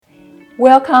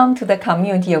Welcome to the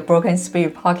Community of Broken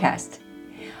Spirit podcast.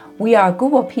 We are a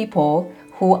group of people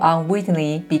who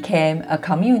unwittingly became a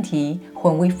community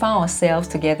when we found ourselves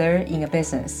together in a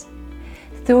business.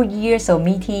 Through years of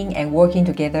meeting and working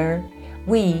together,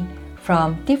 we,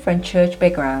 from different church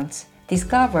backgrounds,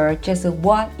 discovered just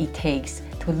what it takes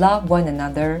to love one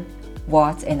another,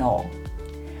 warts and all.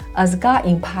 As God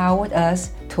empowered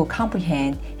us to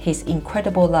comprehend His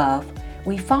incredible love,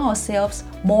 we found ourselves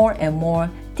more and more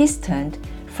distant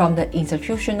from the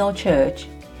institutional church,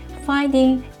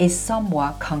 finding it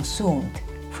somewhat consumed,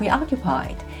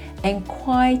 preoccupied, and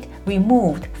quite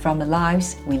removed from the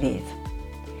lives we live.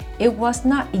 It was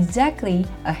not exactly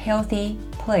a healthy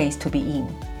place to be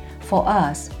in, for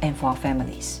us and for our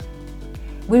families.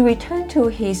 We returned to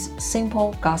His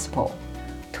simple gospel,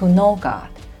 to know God,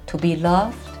 to be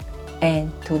loved, and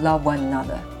to love one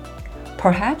another.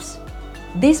 Perhaps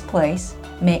this place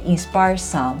may inspire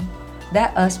some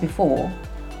that us before,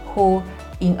 who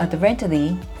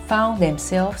inadvertently found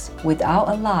themselves without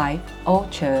a life or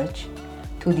church,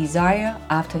 to desire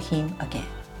after Him again.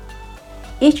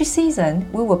 Each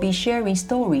season, we will be sharing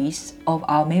stories of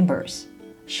our members,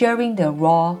 sharing the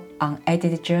raw,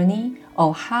 unedited journey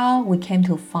of how we came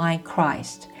to find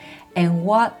Christ and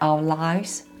what our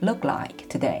lives look like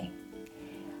today.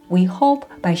 We hope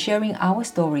by sharing our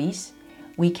stories,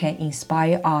 we can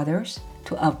inspire others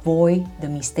to avoid the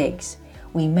mistakes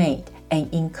we made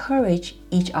and encourage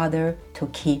each other to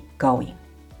keep going.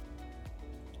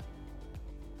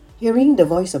 Hearing the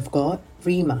voice of God,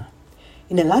 Rhema.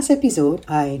 In the last episode,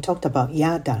 I talked about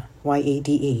Yada,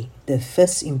 Y-A-D-A, the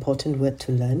first important word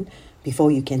to learn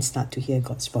before you can start to hear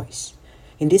God's voice.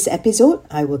 In this episode,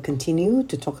 I will continue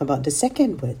to talk about the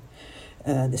second word,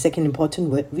 the second important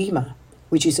word, Rhema,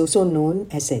 which is also known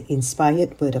as an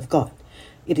inspired word of God.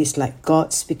 It is like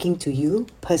God speaking to you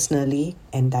personally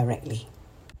and directly.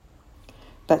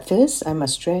 But first, I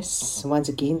must stress once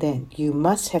again that you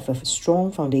must have a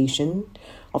strong foundation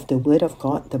of the Word of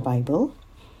God, the Bible,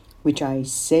 which I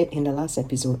said in the last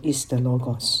episode is the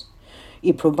Logos.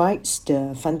 It provides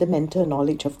the fundamental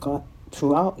knowledge of God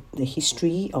throughout the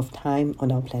history of time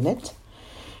on our planet.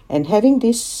 And having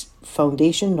this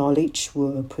foundation knowledge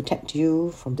will protect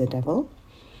you from the devil,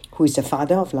 who is the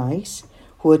father of lies,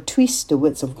 who will twist the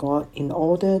words of God in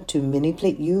order to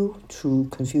manipulate you through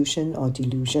confusion or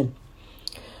delusion.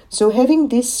 So having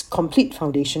this complete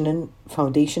foundational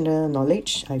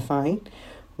knowledge, I find,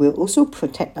 will also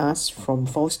protect us from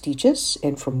false teachers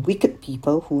and from wicked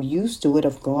people who use the word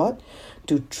of God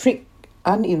to trick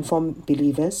uninformed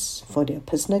believers for their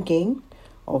personal gain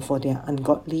or for their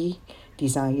ungodly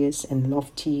desires and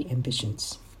lofty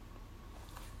ambitions.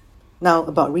 Now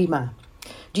about Rhema.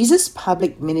 Jesus'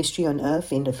 public ministry on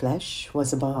earth in the flesh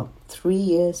was about 3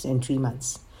 years and 3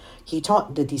 months. He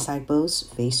taught the disciples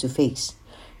face to face.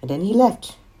 And then He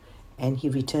left and He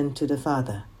returned to the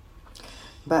Father.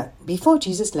 But before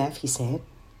Jesus left, He said,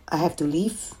 I have to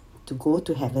leave to go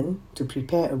to heaven to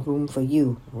prepare a room for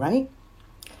you, right?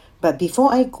 But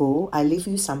before I go, I leave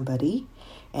you somebody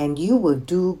and you will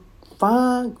do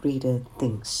far greater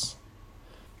things.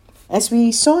 As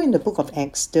we saw in the book of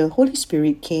Acts, the Holy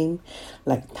Spirit came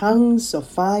like tongues of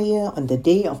fire on the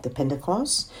day of the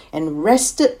Pentecost and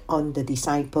rested on the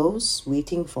disciples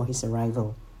waiting for His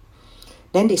arrival.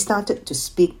 Then they started to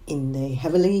speak in the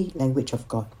heavenly language of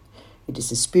God. It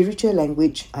is a spiritual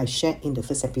language I shared in the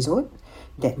first episode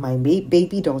that my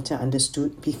baby daughter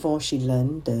understood before she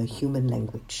learned the human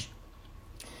language.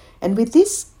 And with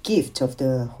this gift of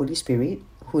the Holy Spirit,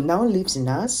 who now lives in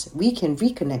us, we can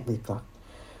reconnect with God.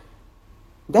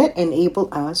 That enabled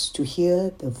us to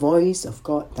hear the voice of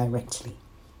God directly.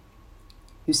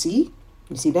 You see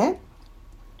that?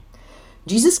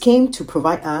 Jesus came to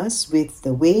provide us with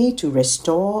the way to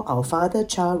restore our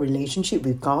father-child relationship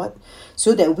with God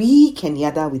so that we can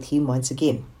yada with Him once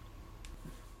again.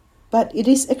 But it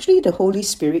is actually the Holy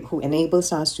Spirit who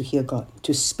enables us to hear God,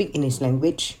 to speak in His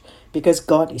language, because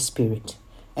God is Spirit,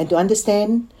 and to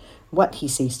understand what He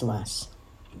says to us.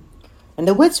 And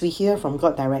the words we hear from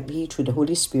God directly through the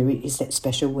Holy Spirit is that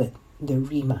special word, the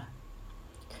Rhema.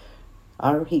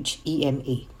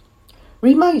 R-H-E-M-A.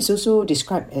 Rhema is also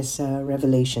described as a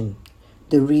revelation,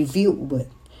 the revealed word,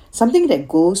 something that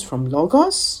goes from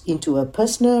Logos into a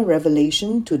personal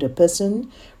revelation to the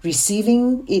person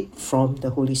receiving it from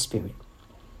the Holy Spirit.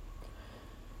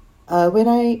 When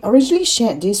I originally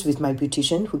shared this with my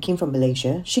beautician who came from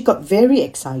Malaysia, she got very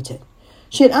excited.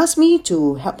 She had asked me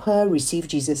to help her receive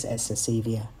Jesus as a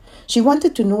Savior. She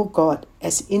wanted to know God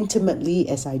as intimately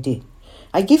as I did.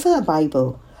 I gave her a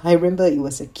Bible. I remember it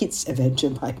was a kids' adventure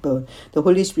Bible. The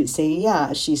Holy Spirit saying,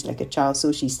 yeah, she's like a child,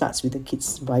 so she starts with the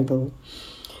kids' Bible.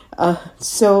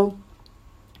 So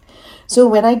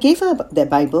when I gave her that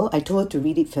Bible, I told her to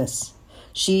read it first.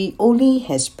 She only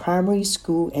has primary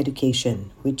school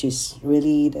education, which is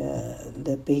really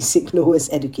the basic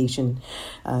lowest education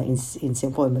in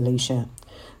Singapore and Malaysia.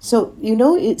 So,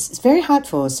 it's very hard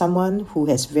for someone who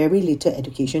has very little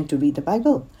education to read the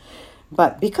Bible.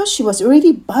 But because she was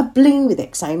already bubbling with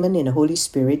excitement in the Holy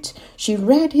Spirit, she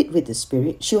read it with the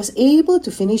Spirit. She was able to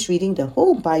finish reading the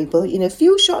whole Bible in a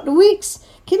few short weeks.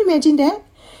 Can you imagine that?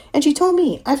 And she told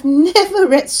me, I've never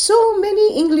read so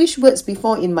many English words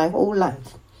before in my whole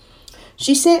life.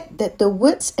 She said that the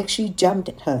words actually jumped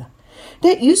at her.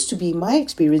 That used to be my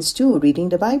experience too, reading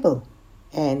the Bible.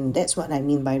 And that's what I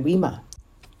mean by Rhema.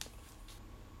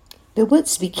 The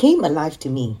words became alive to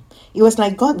me. It was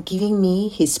like God giving me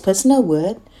His personal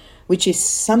word, which is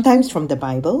sometimes from the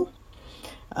Bible,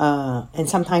 and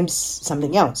sometimes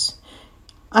something else.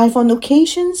 I've on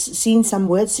occasions seen some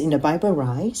words in the Bible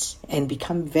rise and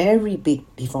become very big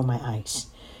before my eyes.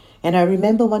 And I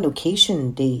remember one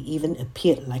occasion they even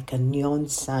appeared like a neon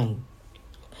sign.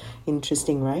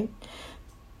 Interesting, right?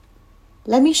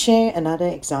 Let me share another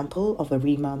example of a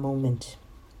Rhema moment.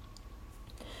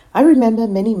 I remember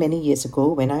many, many years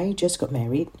ago when I just got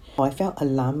married, I felt a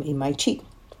lump in my cheek.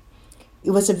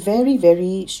 It was a very,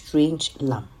 very strange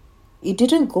lump. It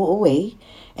didn't go away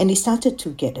and it started to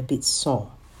get a bit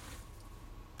sore.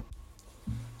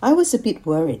 I was a bit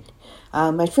worried.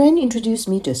 My friend introduced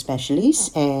me to a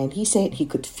specialist and he said he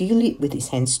could feel it with his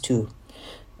hands too.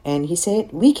 And he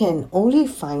said, we can only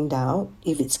find out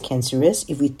if it's cancerous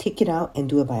if we take it out and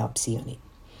do a biopsy on it.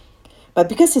 But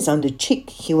because it's on the cheek,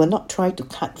 he will not try to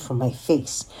cut from my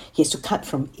face. He has to cut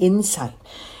from inside.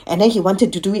 And then he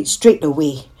wanted to do it straight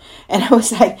away. And I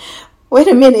was like, wait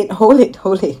a minute, hold it.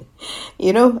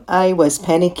 I was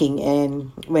panicking,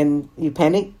 and when you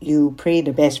panic, you pray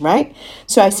the best, right?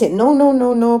 So I said,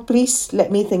 no, please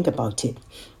let me think about it.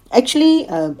 Actually,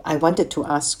 I wanted to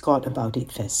ask God about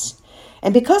it first.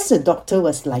 And because the doctor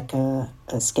was like a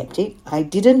skeptic, I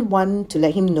didn't want to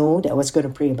let him know that I was going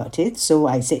to pray about it. So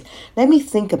I said, let me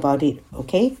think about it,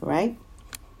 okay, right?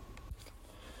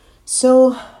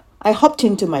 So I hopped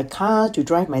into my car to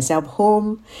drive myself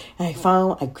home. I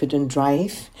found I couldn't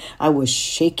drive. I was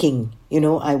shaking.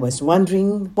 I was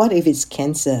wondering, what if it's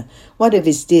cancer? What if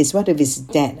it's this? What if it's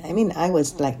that? I mean, I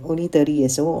was like only 30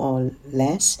 years old or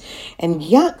less. And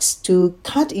yucks, to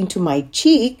cut into my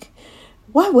cheek,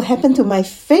 what will happen to my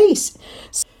face?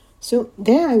 So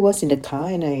there I was in the car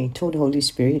and I told the Holy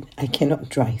Spirit, I cannot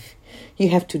drive. You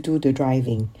have to do the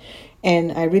driving.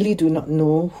 And I really do not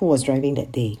know who was driving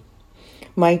that day.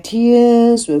 My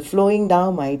tears were flowing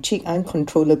down my cheek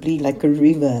uncontrollably like a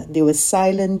river. They were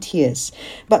silent tears.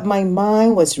 But my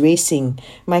mind was racing.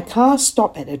 My car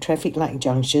stopped at a traffic light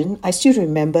junction. I still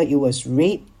remember it was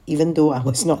red, even though I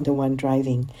was not the one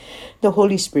driving. The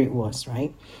Holy Spirit was,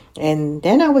 right? And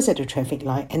then I was at the traffic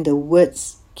light and the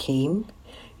words came,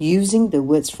 using the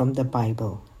words from the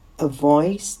Bible. A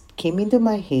voice came into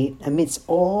my head amidst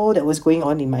all that was going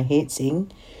on in my head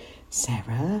saying,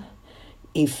 Sarah,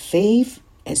 if faith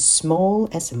as small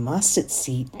as a mustard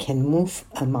seed can move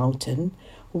a mountain,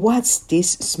 what's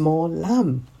this small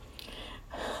lump?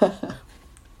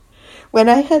 When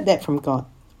I heard that from God,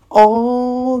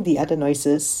 all the other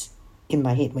noises in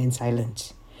my head went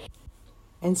silent.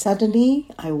 And suddenly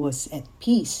I was at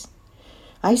peace.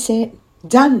 I said,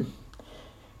 done.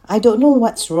 I don't know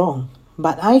what's wrong,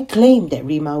 but I claim that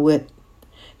Rhema word.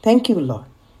 Thank you, Lord.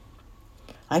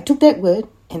 I took that word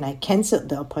and I cancelled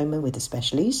the appointment with the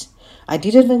specialist. I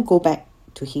didn't even go back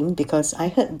to him because I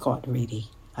heard God already.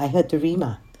 I heard the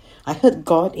Rhema. I heard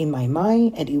God in my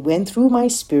mind and it went through my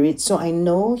spirit, so I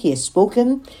know He has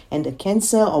spoken and the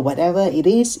cancer or whatever it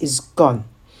is gone.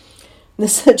 The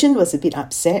surgeon was a bit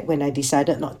upset when I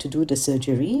decided not to do the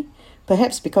surgery,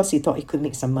 perhaps because he thought he could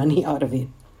make some money out of it.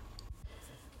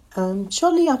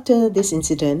 Shortly after this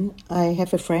incident, I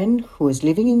have a friend who was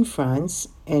living in France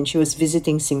and she was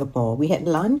visiting Singapore. We had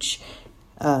lunch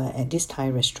at this Thai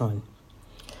restaurant.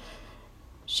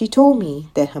 She told me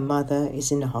that her mother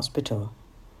is in the hospital.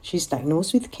 She's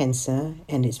diagnosed with cancer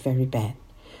and it's very bad.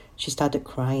 She started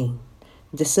crying.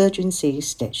 The surgeon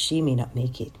says that she may not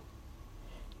make it.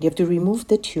 They have to remove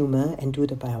the tumor and do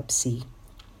the biopsy.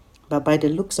 But by the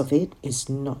looks of it, it's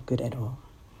not good at all.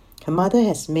 Her mother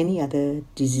has many other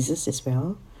diseases as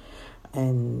well,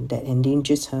 and that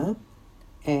endangers her.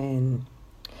 And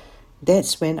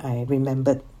that's when I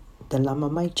remembered the lump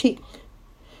on my cheek.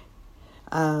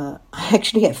 I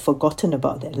actually had forgotten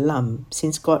about that lump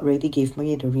since God already gave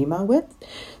me the Rhema word,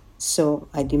 so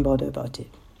I didn't bother about it.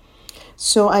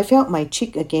 So I felt my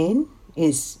cheek again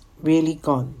is really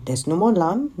gone. There's no more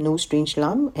lump, no strange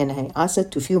lump, and I asked her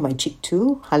to feel my cheek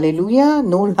too. Hallelujah,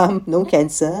 no lump, no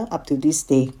cancer up to this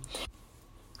day.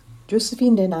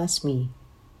 Josephine then asked me,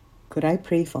 could I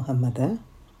pray for her mother?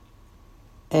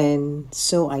 And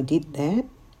so I did that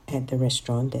at the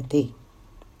restaurant that day.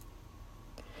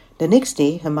 The next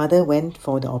day, her mother went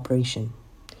for the operation.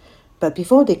 But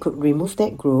before they could remove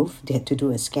that growth, they had to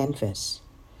do a scan first.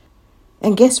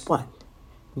 And guess what?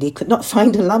 They could not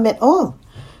find the lump at all.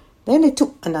 Then they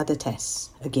took another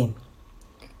test again.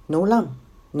 No lump,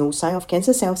 no sign of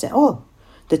cancer cells at all.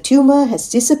 The tumor has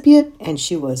disappeared and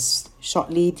she was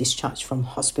shortly discharged from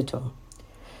hospital.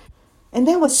 And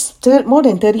that was more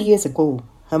than 30 years ago.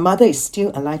 Her mother is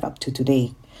still alive up to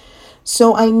today.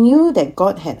 So I knew that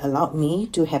God had allowed me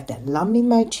to have that lump in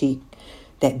my cheek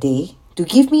that day to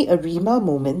give me a Rhema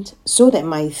moment so that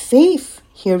my faith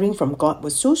hearing from God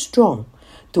was so strong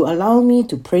to allow me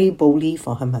to pray boldly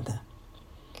for her mother.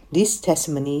 This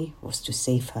testimony was to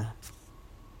save her.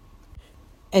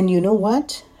 And you know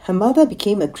what? Her mother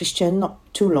became a Christian not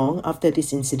too long after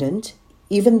this incident,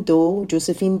 even though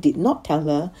Josephine did not tell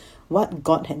her what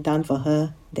God had done for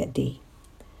her that day.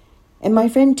 And my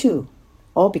friend too,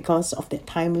 all because of that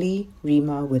timely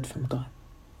Rhema word from God.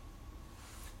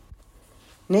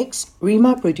 Next,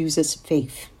 Rhema produces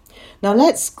faith. Now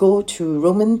let's go to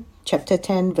Romans chapter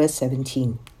 10, verse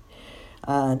 17.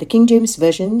 The King James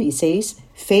Version, it says,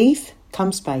 faith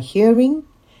comes by hearing,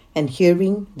 and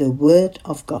hearing the word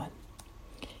of God.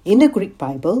 In the Greek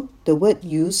Bible, the word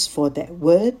used for that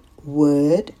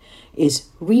word is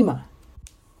Rhema.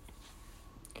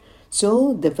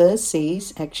 So the verse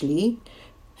says actually,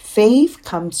 faith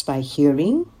comes by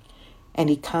hearing, and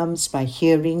it comes by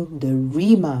hearing the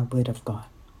Rhema word of God.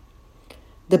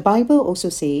 The Bible also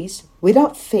says,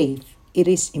 without faith, it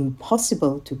is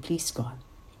impossible to please God.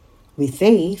 With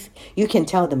faith, you can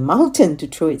tell the mountain to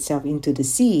throw itself into the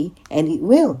sea, and it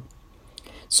will.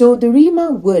 So the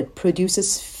Rhema word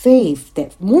produces faith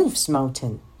that moves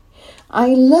mountain. I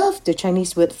love the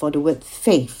Chinese word for the word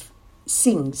faith,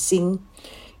 sing.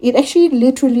 It actually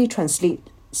literally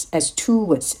translates as two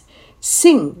words.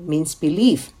 Sing means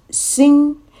believe.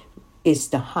 Sing is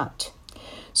the heart.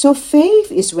 So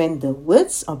faith is when the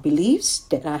words or beliefs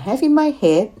that I have in my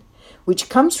head, which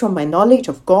comes from my knowledge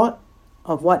of God,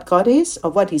 of what God is,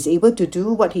 of what He's able to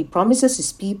do, what He promises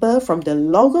His people, from the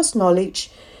Logos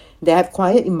knowledge that I've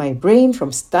acquired in my brain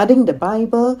from studying the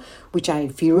Bible, which I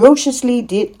ferociously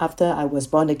did after I was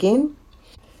born again.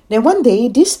 Then one day,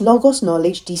 this Logos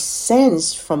knowledge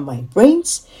descends from my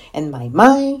brains and my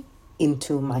mind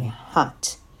into my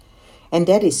heart. And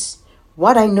that is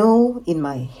what I know in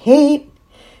my head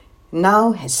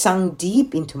now has sunk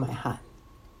deep into my heart.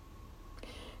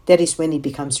 That is when it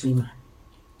becomes Rhema.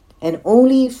 And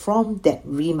only from that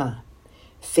Rhema,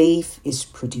 faith is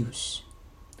produced.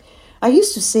 I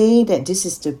used to say that this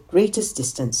is the greatest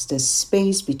distance, the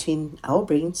space between our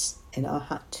brains and our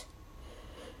heart.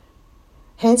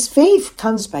 Hence, faith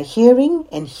comes by hearing,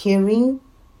 and hearing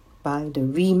by the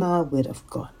Rhema word of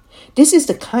God. This is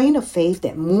the kind of faith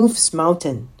that moves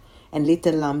mountain and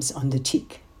little lumps on the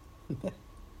cheek.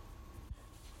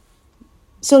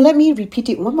 So let me repeat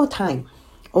it one more time.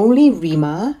 Only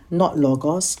Rhema, not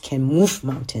Logos, can move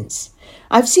mountains.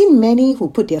 I've seen many who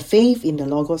put their faith in the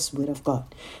Logos word of God.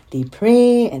 They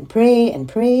pray and pray and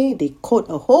pray. They quote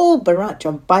a whole barrage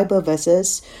of Bible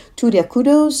verses. To their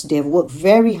kudos, they have worked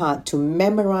very hard to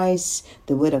memorize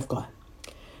the word of God.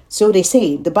 So they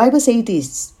say, the Bible says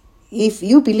this, if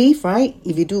you believe, right,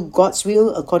 if you do God's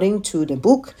will according to the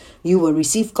book, you will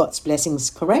receive God's blessings,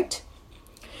 correct?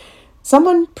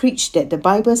 Someone preached that the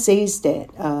Bible says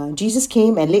that Jesus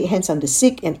came and laid hands on the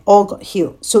sick and all got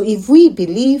healed. So if we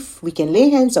believe we can lay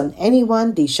hands on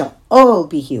anyone, they shall all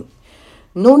be healed.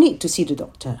 No need to see the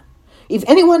doctor. If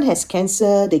anyone has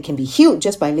cancer, they can be healed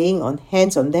just by laying on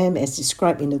hands on them as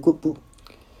described in the good book.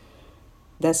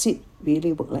 Does it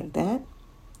really work like that?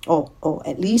 Or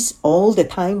at least all the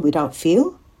time without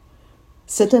fail?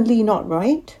 Certainly not,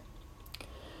 right?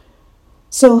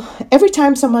 So every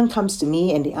time someone comes to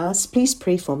me and they ask, please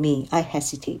pray for me, I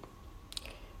hesitate.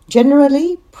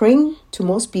 Generally, praying to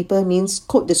most people means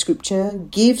quote the scripture,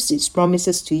 gives its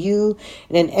promises to you,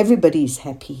 and then everybody is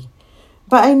happy.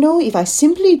 But I know if I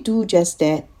simply do just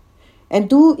that, and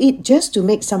do it just to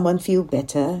make someone feel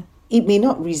better, it may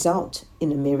not result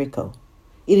in a miracle.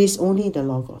 It is only the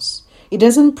Logos. It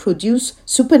doesn't produce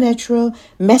supernatural,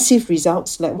 massive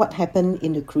results like what happened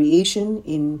in the creation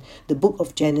in the book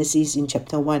of Genesis in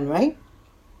chapter 1, right?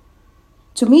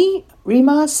 To me,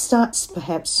 Rhema starts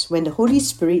perhaps when the Holy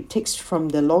Spirit takes from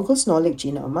the Logos knowledge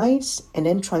in our minds and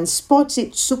then transports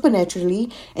it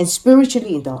supernaturally and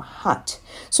spiritually into our heart.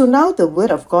 So now the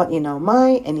Word of God in our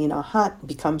mind and in our heart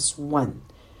becomes one.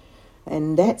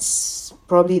 And that's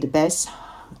probably the best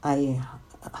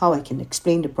how I can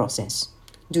explain the process.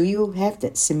 Do you have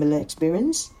that similar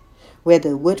experience where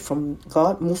the Word from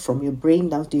God moves from your brain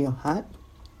down to your heart?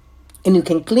 And you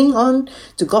can cling on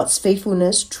to God's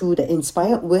faithfulness through the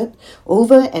inspired word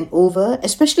over and over,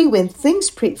 especially when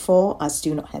things prayed for are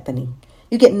still not happening.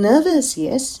 You get nervous,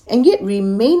 yes, and yet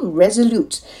remain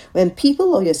resolute when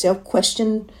people or yourself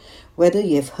question whether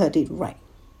you have heard it right.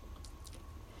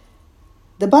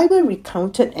 The Bible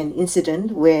recounted an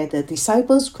incident where the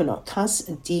disciples could not cast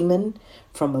a demon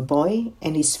from a boy,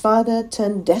 and his father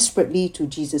turned desperately to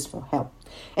Jesus for help.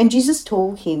 And Jesus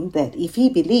told him that if he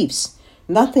believes,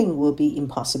 nothing will be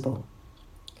impossible.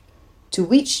 To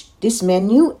which this man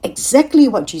knew exactly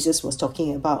what Jesus was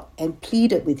talking about and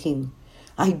pleaded with him,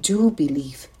 I do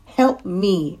believe. Help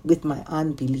me with my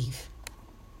unbelief.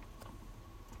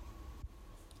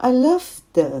 I love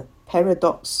the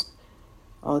paradox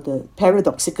or the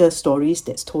paradoxical stories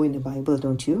that's told in the Bible,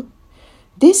 don't you?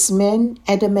 This man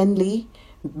adamantly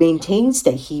maintains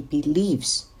that he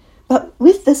believes, but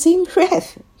with the same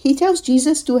breath, he tells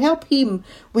Jesus to help him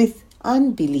with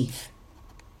unbelief.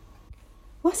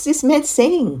 What's this man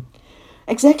saying?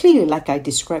 Exactly like I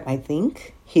described, I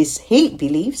think. His head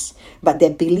believes, but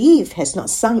that belief has not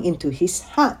sunk into his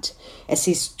heart as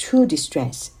his true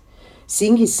distress,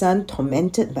 seeing his son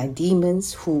tormented by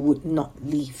demons who would not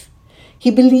leave. He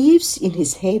believes in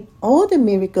his head all the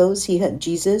miracles he heard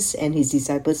Jesus and his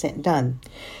disciples had done.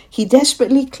 He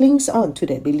desperately clings on to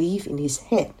that belief in his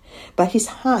head, but his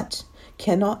heart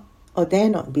cannot or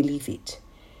dare not believe it.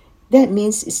 That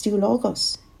means it's still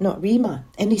Logos, not Rhema.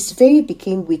 And his faith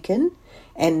became weakened.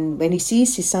 And when he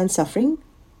sees his son suffering,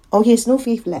 he has no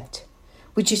faith left,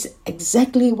 which is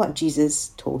exactly what Jesus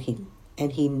told him.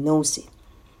 And he knows it.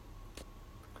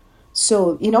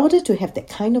 So in order to have that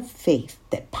kind of faith,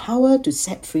 that power to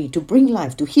set free, to bring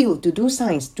life, to heal, to do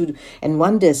signs and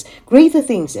wonders, greater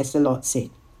things, as the Lord said,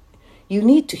 you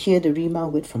need to hear the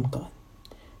Rhema word from God.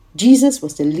 Jesus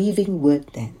was the living word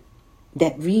then.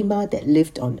 That Rhema that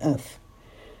lived on earth.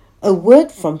 A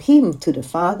word from him to the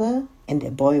father, and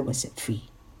the boy was set free.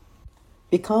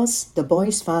 Because the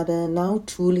boy's father now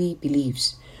truly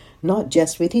believes, not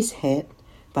just with his head,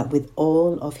 but with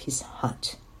all of his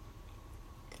heart.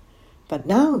 But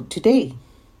now, today,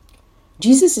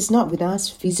 Jesus is not with us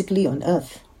physically on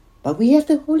earth, but we have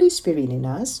the Holy Spirit in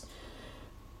us,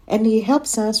 and he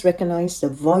helps us recognize the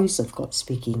voice of God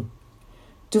speaking,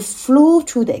 to flow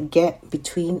through that gap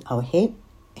between our head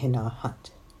and our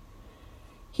heart.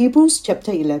 Hebrews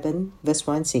chapter 11 verse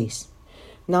 1 says,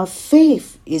 Now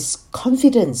faith is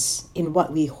confidence in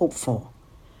what we hope for,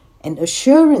 and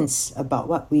assurance about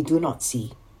what we do not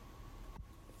see.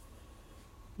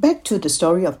 Back to the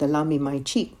story of the lump in my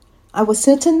cheek. I was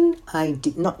certain I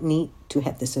did not need to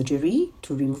have the surgery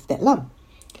to remove that lump.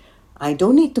 I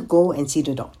don't need to go and see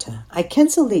the doctor. I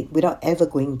cancelled it without ever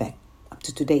going back up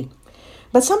to today.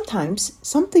 But sometimes,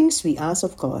 some things we ask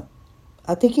of God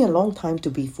are taking a long time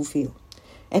to be fulfilled.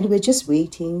 And we're just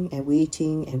waiting and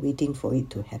waiting and waiting for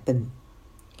it to happen.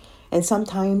 And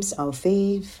sometimes our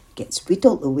faith gets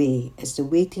whittled away as the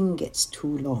waiting gets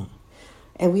too long.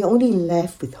 And we're only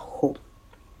left with hope.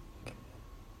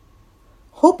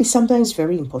 Hope is sometimes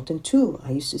very important too,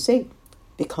 I used to say.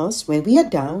 Because when we are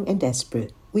down and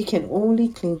desperate, we can only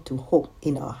cling to hope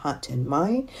in our heart and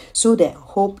mind so that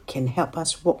hope can help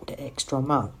us walk the extra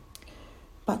mile.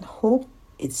 But hope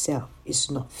itself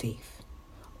is not faith.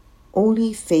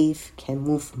 Only faith can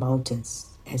move mountains,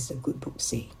 as the good book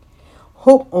say.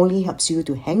 Hope only helps you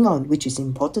to hang on, which is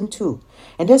important too.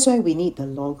 And that's why we need the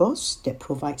Logos that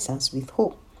provides us with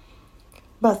hope.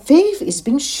 But faith is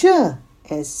being sure,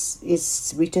 as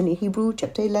is written in Hebrews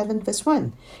chapter 11 verse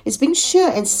 1. It's being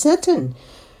sure and certain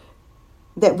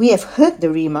that we have heard the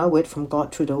Rhema word from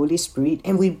God through the Holy Spirit,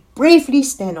 and we bravely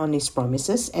stand on his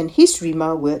promises and his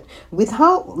Rhema word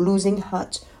without losing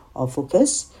heart or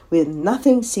focus when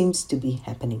nothing seems to be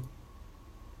happening.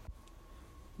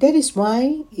 That is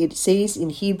why it says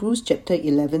in Hebrews chapter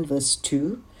 11 verse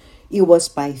 2, it was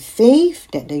by faith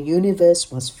that the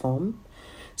universe was formed.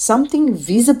 Something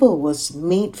visible was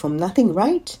made from nothing,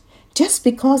 right? Just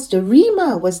because the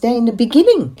Rhema was there in the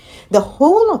beginning. The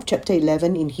whole of chapter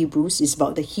 11 in Hebrews is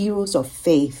about the heroes of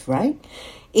faith, right?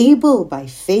 Abel by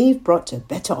faith brought a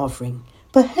better offering.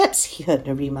 Perhaps he heard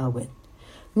the Rhema word.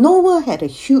 Noah had a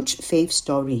huge faith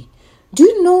story. Do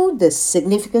you know the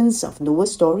significance of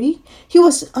Noah's story? He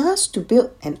was asked to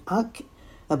build an ark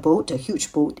a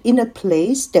huge boat, in a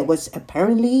place that was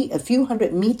apparently a few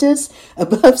hundred meters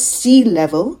above sea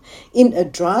level, in a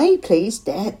dry place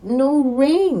that had no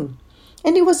rain.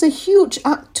 And it was a huge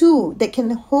ark too, that can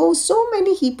hold so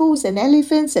many hippos and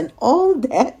elephants and all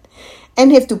that,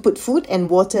 and have to put food and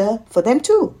water for them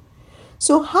too.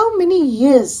 So how many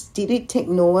years did it take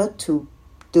Noah to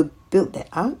build that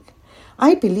ark?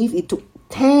 I believe it took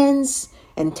tens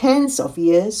and tens of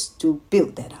years to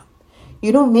build that ark.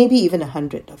 Maybe even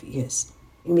 100 of years.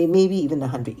 Maybe even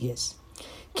 100 years.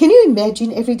 Can you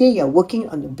imagine every day you're working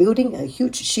on building a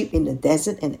huge ship in the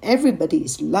desert and everybody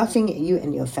is laughing at you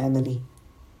and your family?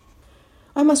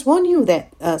 I must warn you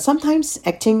that sometimes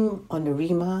acting on the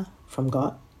rhema from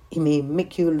God, it may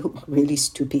make you look really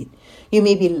stupid. You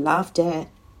may be laughed at,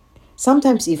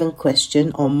 sometimes even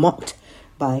questioned or mocked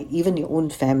by even your own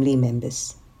family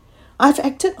members. I've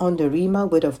acted on the rhema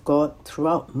word of God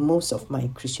throughout most of my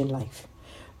Christian life.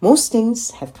 Most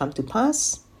things have come to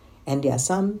pass, and there are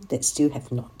some that still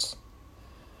have not.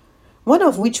 One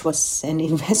of which was an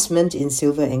investment in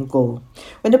silver and gold.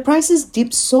 When the prices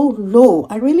dipped so low,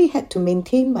 I really had to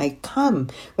maintain my calm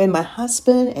when my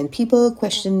husband and people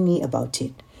questioned me about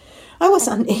it. I was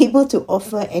unable to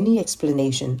offer any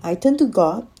explanation. I turned to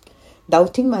God,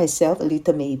 doubting myself a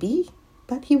little maybe,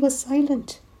 but He was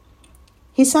silent.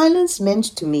 His silence meant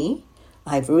to me,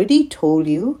 I've already told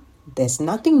you, there's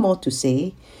nothing more to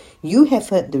say. You have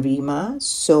heard the rhema,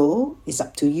 so it's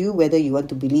up to you whether you want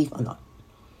to believe or not.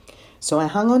 So I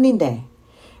hung on in there.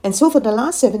 And so for the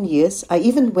last 7 years, I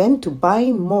even went to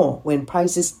buy more when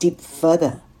prices dipped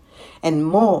further. And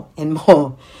more,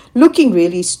 looking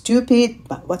really stupid,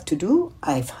 but what to do?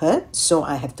 I've heard, so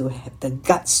I have to have the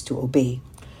guts to obey.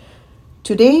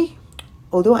 Today,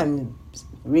 although I'm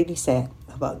really sad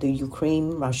about the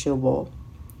Ukraine-Russia war,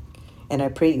 and I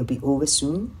pray it'll be over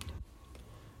soon,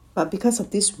 but because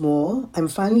of this war, I'm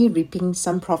finally reaping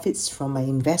some profits from my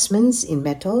investments in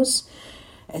metals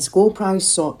as gold price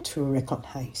soared to record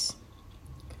highs.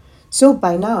 So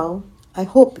by now, I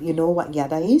hope you know what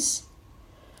Yada is,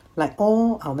 like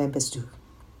all our members do.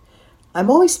 I'm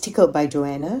always tickled by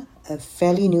Joanna, a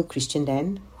fairly new Christian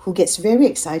then, who gets very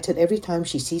excited every time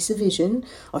she sees a vision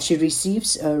or she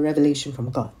receives a revelation from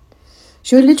God.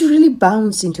 She will literally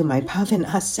bounce into my path and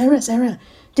ask, Sarah,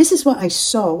 this is what I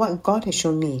saw, what God has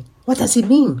shown me. What does it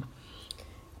mean?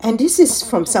 And this is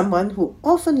from someone who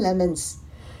often laments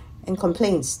and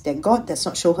complains that God does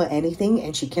not show her anything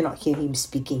and she cannot hear Him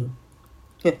speaking.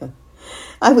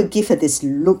 I would give her this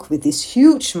look with this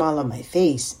huge smile on my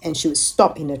face, and she would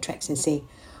stop in her tracks and say,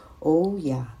 oh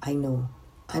yeah, I know.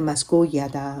 I must go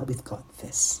Yada with God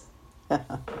first.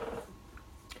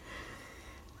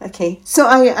 Okay, so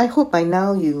I hope by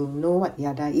now you know what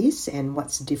Yada is and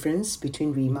what's the difference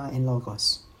between Rhema and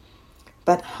Logos.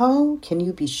 But how can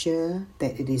you be sure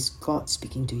that it is God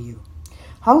speaking to you?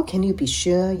 How can you be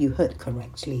sure you heard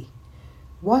correctly?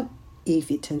 What if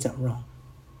it turns out wrong?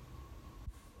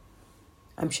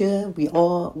 I'm sure we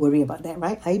all worry about that,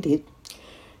 right? I did.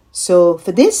 So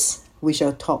for this, we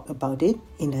shall talk about it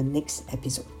in the next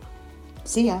episode.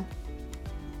 See ya.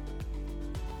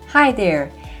 Hi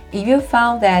there. If you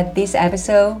found that this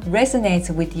episode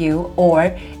resonates with you,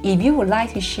 or if you would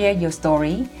like to share your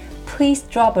story, please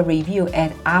drop a review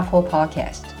at Apple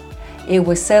Podcast. It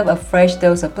will serve a fresh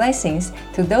dose of blessings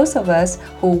to those of us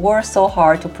who work so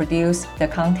hard to produce the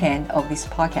content of this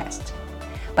podcast.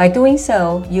 By doing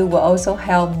so, you will also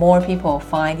help more people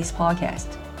find this podcast.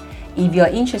 If you are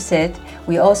interested,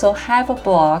 we also have a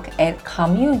blog at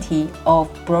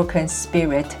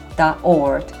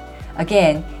communityofbrokenspirit.org.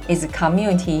 Again, it's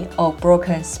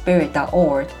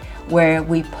communityofbrokenspirit.org, where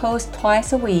we post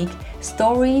twice a week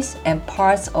stories and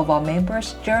parts of our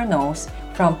members' journals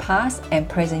from past and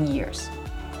present years.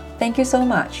 Thank you so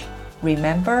much.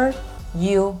 Remember,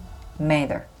 you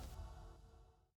matter.